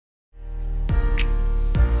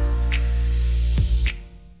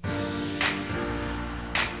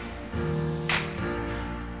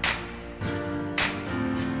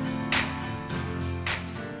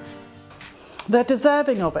They're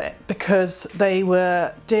deserving of it because they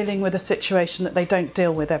were dealing with a situation that they don't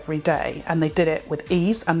deal with every day, and they did it with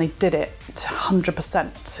ease, and they did it to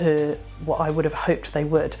 100% to what I would have hoped they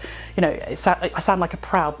would. You know, I sound like a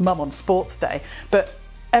proud mum on sports day, but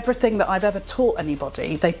everything that I've ever taught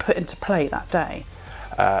anybody, they put into play that day.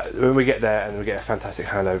 When we get there and we get a fantastic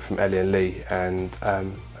handover from Ellie and Lee, and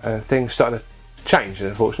things started to change,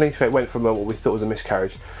 unfortunately. So it went from what we thought was a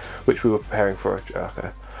miscarriage, which we were preparing for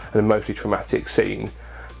an emotionally traumatic scene,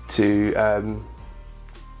 to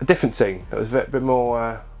a different scene that was a bit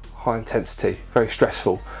more high intensity, very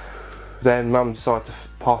stressful. Then Mum decided to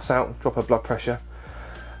pass out, drop her blood pressure,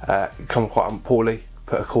 come quite poorly,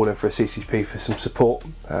 put a call in for a CCP for some support,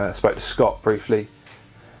 spoke to Scott briefly,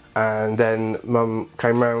 and then Mum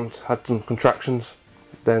came round, had some contractions,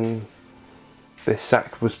 then this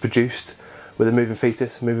sac was produced with a moving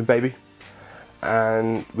fetus, a moving baby,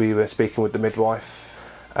 and we were speaking with the midwife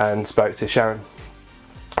and spoke to Sharon,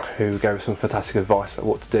 who gave us some fantastic advice about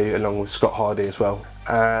what to do, along with Scott Hardy as well.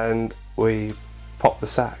 And we popped the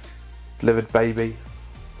sac, delivered baby,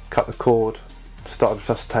 cut the cord, started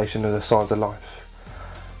resuscitation of the signs of life,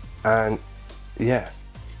 and yeah,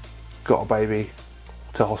 got a baby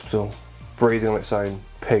to hospital, breathing on its own,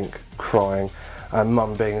 pink, crying, and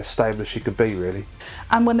Mum being as stable as she could be, really.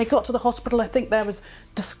 And when they got to the hospital, I think there was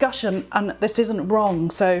discussion, and this isn't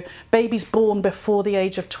wrong, so babies born before the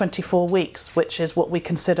age of 24 weeks, which is what we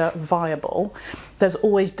consider viable, there's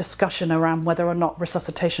always discussion around whether or not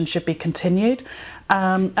resuscitation should be continued.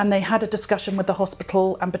 And they had a discussion with the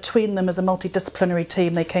hospital, and between them as a multidisciplinary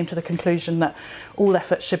team, they came to the conclusion that all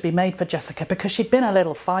efforts should be made for Jessica because she'd been a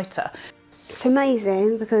little fighter. It's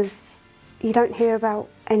amazing because you don't hear about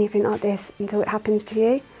anything like this until it happens to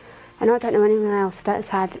you. And I don't know anyone else that's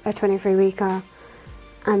had a 23-weeker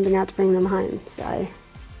and been able to bring them home. So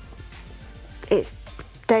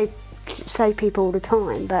they say people all the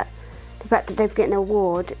time, but the fact that they've got an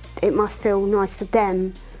award, it must feel nice for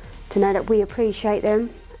them to know that we appreciate them,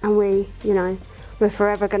 and we, you know, we're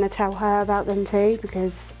forever going to tell her about them too,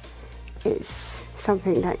 because it's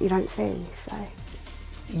something that you don't see. So.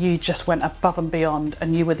 You just went above and beyond,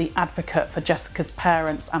 and you were the advocate for Jessica's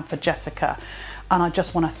parents and for Jessica. And I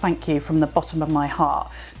just want to thank you from the bottom of my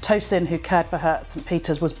heart. Tosin, who cared for her at St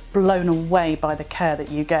Peter's, was blown away by the care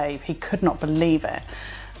that you gave. He could not believe it.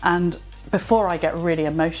 And before I get really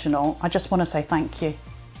emotional, I just want to say thank you.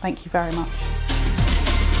 Thank you very much.